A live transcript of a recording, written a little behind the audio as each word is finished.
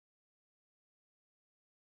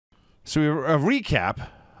So a recap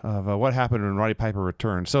of what happened when Roddy Piper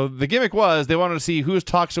returned. So the gimmick was they wanted to see whose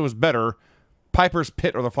talk show was better, Piper's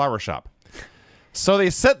Pit or the Flower Shop. So they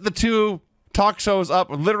set the two talk shows up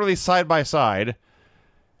literally side by side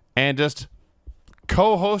and just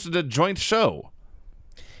co-hosted a joint show.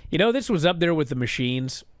 You know, this was up there with the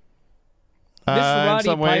Machines. This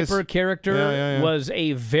Roddy Piper character was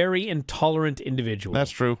a very intolerant individual.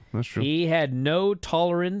 That's true. That's true. He had no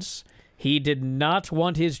tolerance. He did not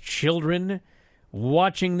want his children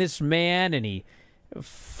watching this man, and he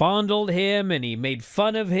fondled him, and he made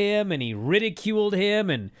fun of him, and he ridiculed him,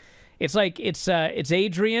 and it's like it's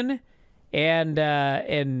Adrian and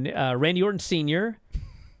Randy Orton Sr.,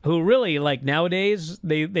 who really, like, nowadays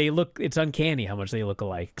they look, it's uncanny how much they look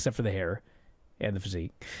alike, except for the hair and the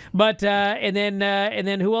physique. But and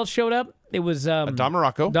then who else showed up? It was Don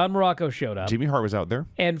Morocco. Don Morocco showed up. Jimmy Hart was out there.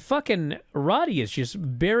 And fucking Roddy is just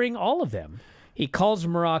bearing all of them. He calls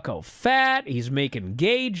Morocco fat. He's making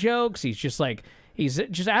gay jokes. He's just like, he's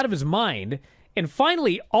just out of his mind. And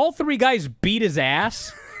finally, all three guys beat his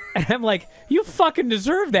ass. And I'm like, you fucking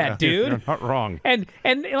deserve that, dude. You're not wrong. And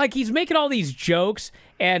like, he's making all these jokes.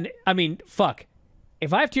 And I mean, fuck.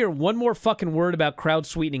 If I have to hear one more fucking word about crowd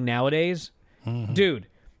sweetening nowadays, dude,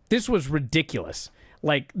 this was ridiculous.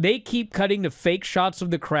 Like, they keep cutting to fake shots of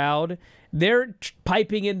the crowd. They're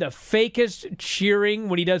piping in the fakest cheering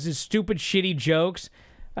when he does his stupid, shitty jokes.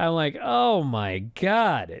 I'm like, oh my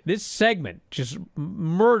God. This segment just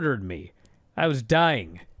murdered me. I was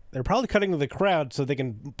dying. They're probably cutting to the crowd so they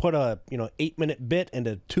can put a 8-minute bit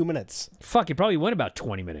into 2 minutes. Fuck, it probably went about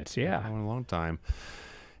 20 minutes, yeah. A long time.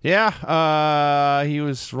 Yeah,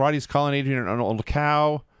 Roddy's calling Adrian an old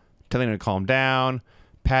cow, telling him to calm down,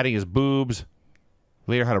 patting his boobs.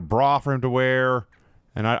 Later had a bra for him to wear.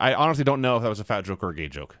 And I honestly don't know if that was a fat joke or a gay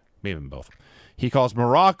joke. Maybe even both. He calls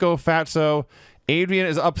Morocco fatso. Adrian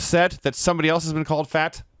is upset that somebody else has been called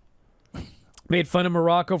fat. Made fun of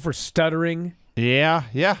Morocco for stuttering. Yeah,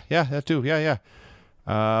 that too. Yeah.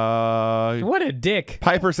 What a dick.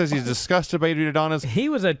 Piper says he's disgusted by Adrian Adonis. He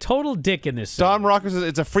was a total dick in this Don Morocco says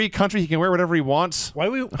it's a free country. He can wear whatever he wants. Why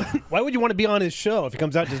would you want to be on his show if he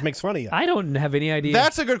comes out and just makes fun of you? I don't have any idea.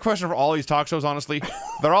 That's a good question for all these talk shows, honestly.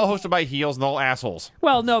 They're all hosted by heels and all assholes.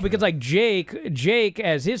 Well, no, because like Jake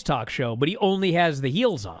has his talk show, but he only has the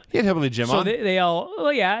heels on. He had Hillbilly Jim on. So they all,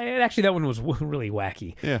 well, yeah, actually that one was really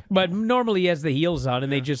wacky. Yeah. But normally he has the heels on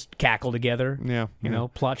and they just cackle together. Yeah. You know,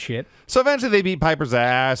 plot shit. So eventually they beat Piper's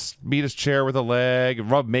ass, beat his chair with a leg,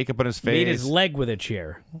 rub makeup on his face. Beat his leg with a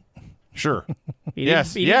chair. Sure. He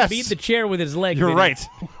didn't beat the chair with his leg. You're right.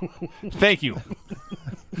 Thank you.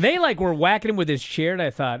 They were whacking him with his chair, and I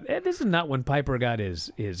thought, this is not when Piper got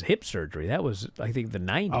his hip surgery. That was, I think, the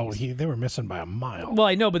 90s. Oh, they were missing by a mile. Well,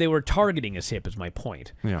 I know, but they were targeting his hip, is my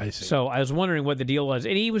point. Yeah. I see. So I was wondering what the deal was,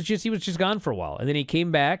 and he was just gone for a while, and then he came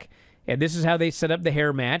back, and this is how they set up the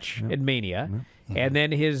hair match at Mania, and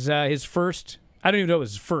then his first, I don't even know if it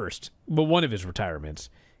was his first, but one of his retirements,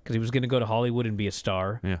 because he was going to go to Hollywood and be a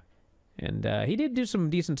star. Yeah. And he did do some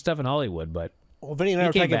decent stuff in Hollywood, but Well, Vinny and I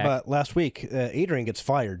were talking about last week. Adrian gets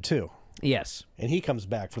fired too. Yes. And he comes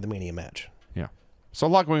back for the Mania match. Yeah. So a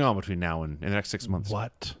lot going on between now and the next 6 months.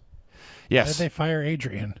 What? Yes. Why did they fire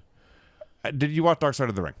Adrian? Did you watch Dark Side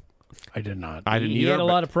of the Ring? I did not. I didn't either. He had a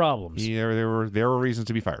lot of problems. There were reasons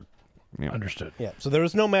to be fired. Yeah. Understood. Yeah. So there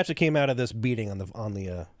was no match that came out of this beating on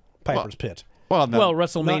the Piper's Pit. Well,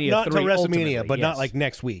 WrestleMania not 3 to WrestleMania, ultimately, but yes. not like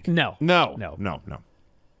next week. No.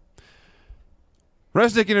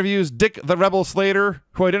 Resnick interviews Dick the Rebel Slater,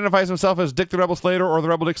 who identifies himself as Dick the Rebel Slater or the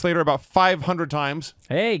Rebel Dick Slater about 500 times.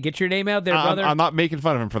 Hey, get your name out there, brother. I'm not making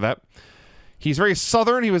fun of him for that. He's very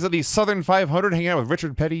Southern. He was at the Southern 500 hanging out with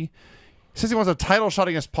Richard Petty. He says he wants a title shot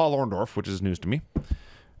against Paul Orndorff, which is news to me.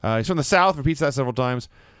 He's from the South, repeats that several times.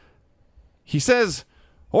 He says,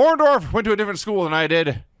 Orndorff went to a different school than I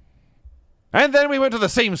did. And then we went to the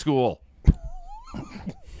same school.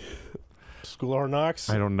 School or Knox?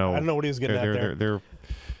 I don't know. I don't know what he was getting at there.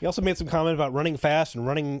 He also made some comment about running fast and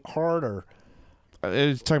running hard, or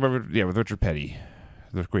he's talking about with Richard Petty,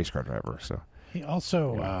 the race car driver. So he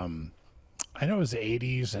also, I know it was the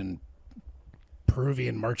 80s and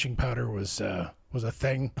Peruvian marching powder was a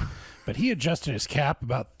thing, but he adjusted his cap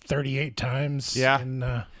about 38 times. Yeah,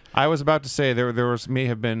 in, I was about to say there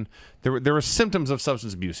were symptoms of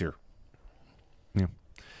substance abuse here. Yeah,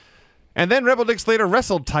 and then Rebel Dick Slater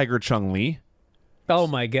wrestled Tiger Chung Lee. Oh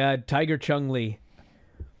my God, Tiger Chung Lee.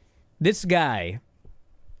 This guy,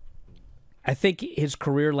 I think his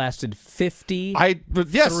career lasted 53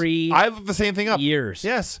 I looked the same thing up. years.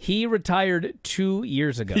 Yes. He retired 2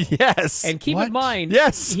 years ago. Yes. And keep in mind,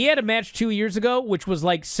 yes, he had a match 2 years ago, which was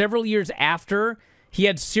like several years after He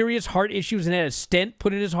had serious heart issues and had a stent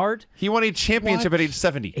put in his heart. He won a championship at age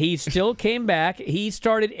 70. He still came back. He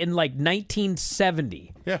started in like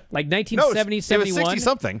 1970. Yeah. Like No, 1970, it was 71.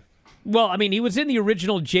 60-something. Well, I mean, he was in the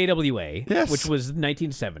original JWA, Yes. which was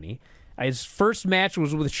 1970. His first match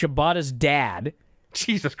was with Shibata's dad.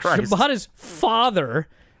 Jesus Christ. Shibata's father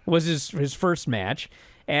was his first match,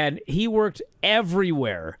 and he worked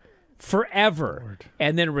everywhere forever,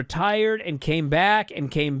 and then retired and came back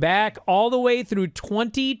all the way through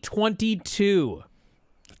 2022.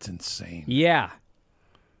 That's insane. Yeah.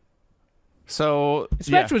 So, This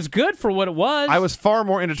match was good for what it was. I was far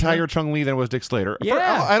more into Tiger Chung Lee than was Dick Slater.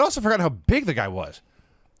 Yeah. I'd also forgotten how big the guy was.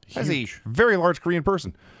 That's a very large Korean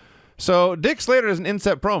person. So Dick Slater does an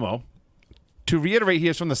inset promo. To reiterate, he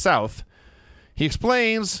is from the South. He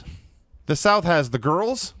explains the South has the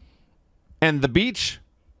girls and the beach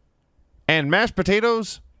and mashed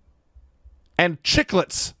potatoes and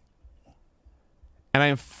chiclets. And I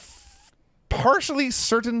am partially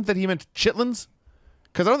certain that he meant chitlins.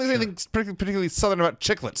 Because I don't think there's anything particularly southern about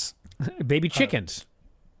chiclets. Baby chickens.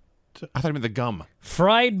 I thought he meant the gum.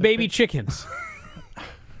 Fried baby chickens.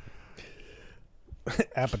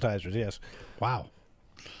 Appetizers, yes. Wow.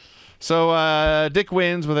 So Dick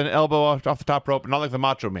wins with an elbow off the top rope, not like the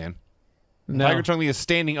Macho Man. No. Tiger Chung Lee is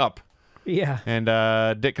standing up, Yeah.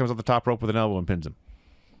 and Dick comes off the top rope with an elbow and pins him.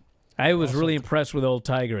 I was really impressed with old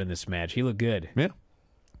Tiger in this match. He looked good. Yeah.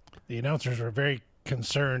 The announcers were very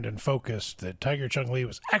concerned and focused that Tiger Chung Lee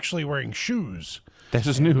was actually wearing shoes That's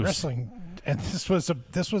just news. wrestling, and this was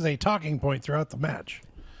a talking point throughout the match.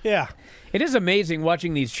 Yeah. It is amazing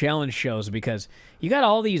watching these challenge shows because you got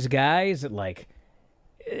all these guys that, like,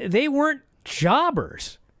 they weren't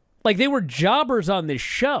jobbers. Like, they were jobbers on this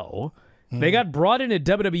show. They got brought into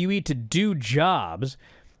WWE to do jobs,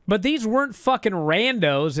 but these weren't fucking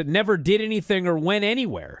randos that never did anything or went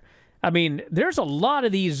anywhere. I mean, there's a lot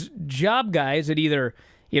of these job guys that either,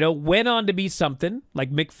 went on to be something, like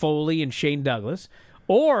Mick Foley and Shane Douglas,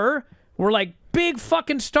 or were like big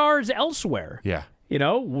fucking stars elsewhere. Yeah.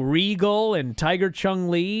 Regal and Tiger Chung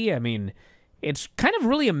Lee. I mean, it's kind of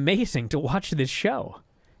really amazing to watch this show.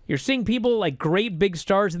 You're seeing people like great big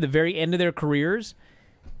stars at the very end of their careers,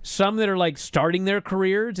 some that are like starting their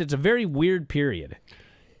careers. It's a very weird period.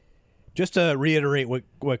 Just to reiterate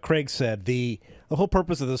what Craig said, the whole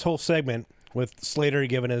purpose of this whole segment with Slater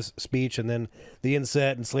giving his speech and then the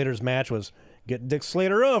inset and Slater's match was get Dick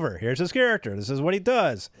Slater over. Here's his character. This is what he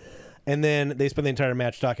does. And then they spent the entire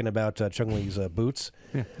match talking about Chung Lee's boots.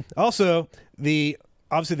 Yeah. Also,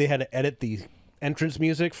 obviously they had to edit the entrance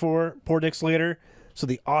music for poor Dick Slater, so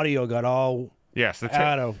the audio got all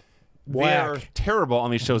out of whack. They are terrible on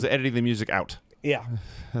these shows at editing the music out. Yeah.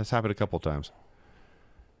 That's happened a couple of times.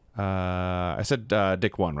 I said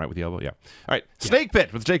Dick won, right, with the elbow? Yeah. All right. Snake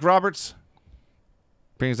Pit with Jake Roberts.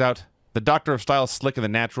 Brings out the Doctor of Style Slick and the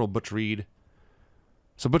Natural Butch Reed.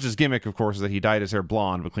 So Butch's gimmick, of course, is that he dyed his hair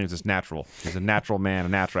blonde but claims it's natural. He's a natural man, a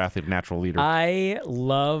natural athlete, a natural leader. I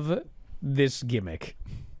love this gimmick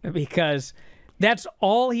because that's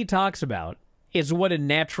all he talks about is what a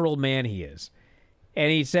natural man he is.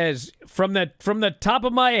 And he says, from the top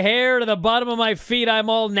of my hair to the bottom of my feet,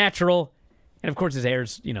 I'm all natural. And, of course, his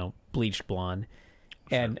hair's, bleached blonde.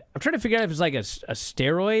 And I'm trying to figure out if it's like a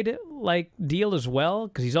steroid-like deal as well,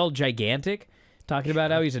 because he's all gigantic, talking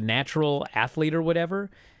about how he's a natural athlete or whatever.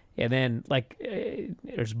 And then,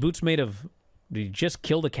 there's boots made of, did he just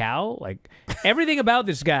kill the cow? Like, everything about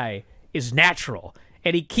this guy is natural.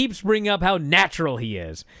 And he keeps bringing up how natural he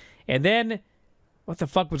is. And then, what the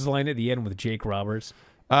fuck was the line at the end with Jake Roberts?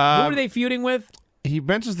 Who are they feuding with? He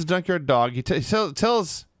mentions the Junkyard Dog. He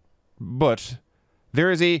tells Butch, there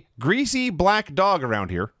is a greasy black dog around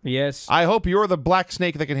here. Yes. I hope you're the black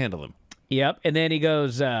snake that can handle him. Yep. And then he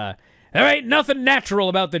goes, there ain't nothing natural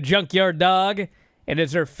about the Junkyard Dog. And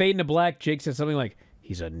as they're fading to black, Jake says something like,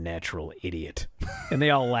 he's a natural idiot. And they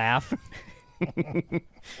all laugh.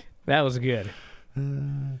 That was good.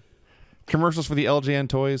 Commercials for the LJN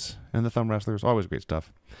toys and the thumb wrestlers. Always great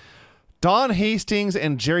stuff. Don Hastings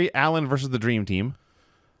and Jerry Allen versus the Dream Team.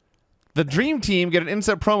 The Dream Team get an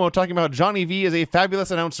inset promo talking about Johnny V as a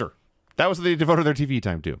fabulous announcer. That was what they devoted their TV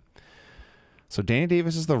time to. So Danny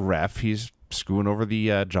Davis is the ref. He's screwing over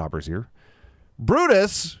the jobbers here.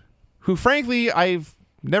 Brutus, who frankly I've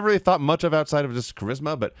never really thought much of outside of just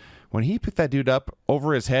charisma, but when he picked that dude up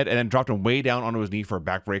over his head and then dropped him way down onto his knee for a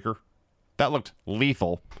backbreaker, that looked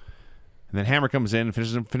lethal. And then Hammer comes in and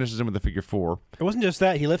finishes him with the figure four. It wasn't just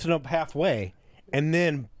that. He lifted him up halfway and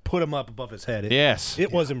then put him up above his head.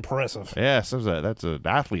 It was impressive. Yes, that's an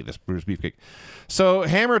athlete, this Brutus Beefcake. So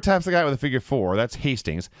Hammer taps the guy with a figure four. That's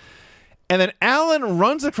Hastings. And then Allen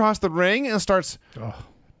runs across the ring and starts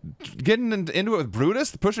getting into it with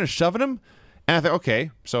Brutus, pushing and shoving him. And I thought,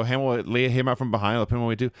 okay, so Hamill will lay him out from behind, let him what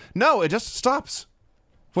we do. No, it just stops.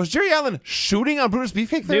 Was Jerry Allen shooting on Brutus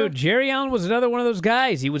Beefcake there? Dude, Jerry Allen was another one of those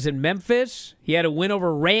guys. He was in Memphis. He had a win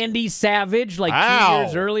over Randy Savage like 2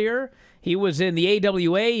 years earlier. He was in the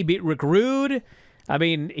AWA. He beat Rick Rude. I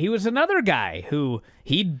mean, he was another guy who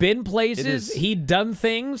he'd been places, he'd done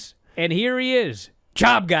things, and here he is.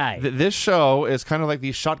 Job guy. This show is kind of like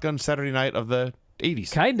the Shotgun Saturday Night of the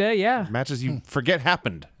 80s. Kinda, yeah. Matches you forget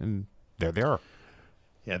happened, and there they are.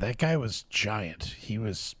 Yeah, that guy was giant. He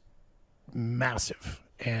was massive.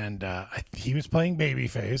 And he was playing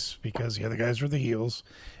babyface because the other guys were the heels,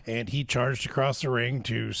 and he charged across the ring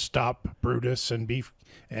to stop Brutus and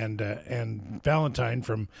and Valentine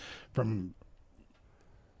from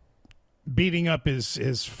beating up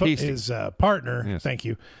his partner. Yes. Thank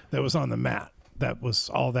you. That was on the mat. That was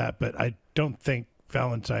all that, but I don't think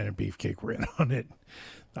Valentine and Beefcake were in on it.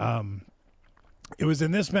 It was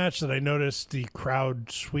in this match that I noticed the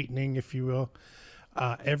crowd sweetening, if you will.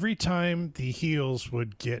 Every time the heels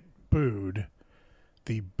would get booed,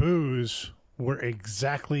 the boos were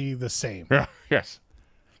exactly the same. Yeah. Yes.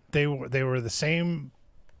 They were the same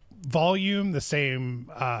volume, the same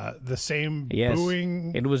Yes.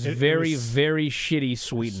 booing. It was very shitty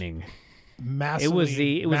sweetening. Massively, It was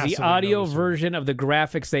the massively audio noticeable. version of the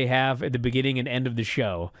graphics they have at the beginning and end of the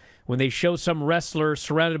show. When they show some wrestler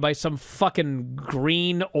surrounded by some fucking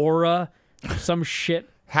green aura, some shit.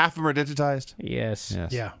 Half of them are digitized. Yes.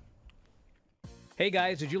 Yeah. Hey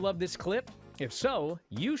guys, did you love this clip? If so,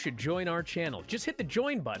 you should join our channel. Just hit the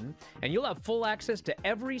join button, and you'll have full access to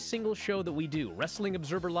every single show that we do. Wrestling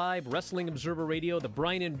Observer Live, Wrestling Observer Radio, The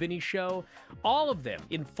Bryan and Vinny Show, all of them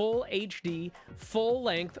in full HD, full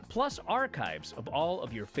length, plus archives of all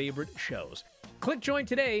of your favorite shows. Click join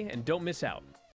today and don't miss out.